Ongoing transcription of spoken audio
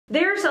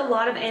There's a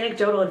lot of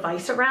anecdotal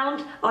advice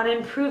around on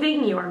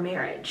improving your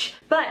marriage.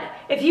 But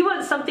if you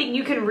want something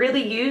you can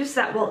really use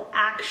that will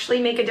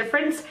actually make a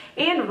difference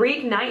and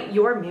reignite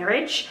your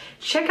marriage,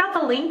 check out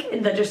the link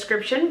in the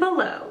description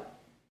below.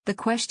 The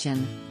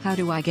question, how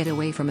do I get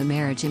away from a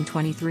marriage in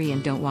 23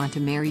 and don't want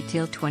to marry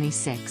till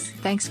 26?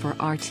 Thanks for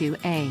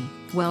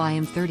R2A. Well, I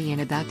am 30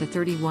 and about to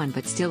 31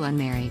 but still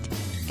unmarried.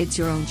 It's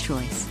your own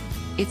choice.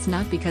 It's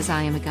not because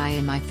I am a guy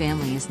and my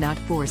family is not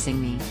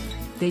forcing me.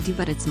 They do,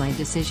 but it's my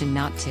decision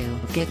not to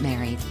get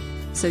married.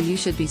 So you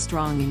should be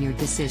strong in your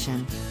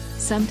decision.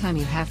 Sometime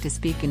you have to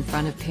speak in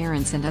front of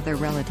parents and other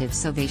relatives,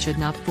 so they should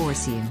not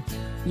force you.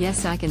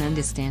 Yes, I can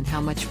understand how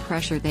much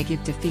pressure they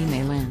give to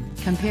female in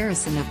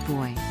comparison of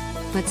boy.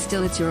 But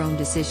still, it's your own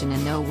decision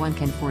and no one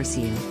can force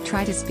you.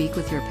 Try to speak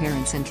with your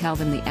parents and tell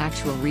them the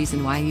actual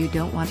reason why you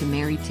don't want to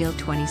marry till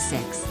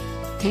 26.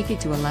 Take it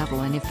to a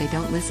level, and if they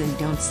don't listen,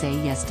 don't say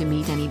yes to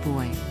meet any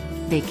boy.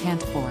 They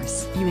can't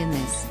force you in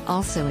this.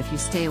 Also, if you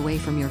stay away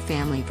from your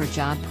family for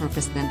job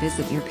purpose, then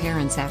visit your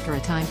parents after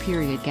a time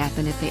period gap,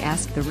 and if they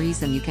ask the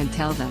reason, you can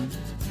tell them.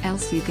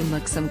 Else you can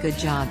look some good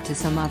job to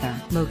some other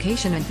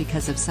location, and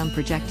because of some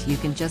project you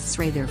can just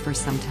stay there for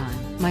some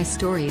time. My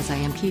story is I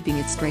am keeping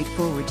it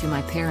straightforward to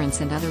my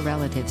parents and other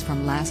relatives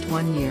from last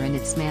 1 year, and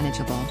it's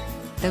manageable.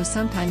 Though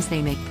sometimes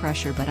they make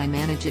pressure, but I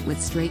manage it with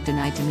straight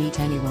deny to meet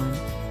anyone.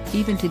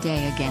 Even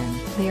today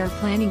again, they are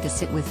planning to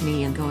sit with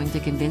me and going to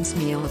convince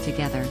me all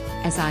together,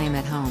 as I am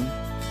at home.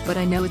 But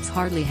I know it's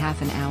hardly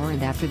half an hour,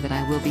 and after that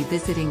I will be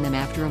visiting them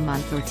after a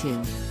month or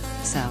two.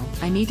 So,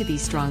 I need to be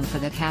strong for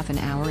that half an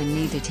hour and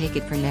need to take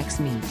it for next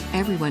meet.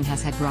 Everyone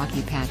has had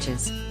rocky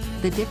patches.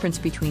 The difference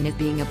between it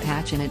being a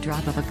patch and a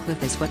drop of a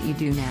cliff is what you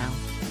do now.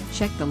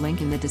 Check the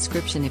link in the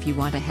description if you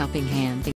want a helping hand.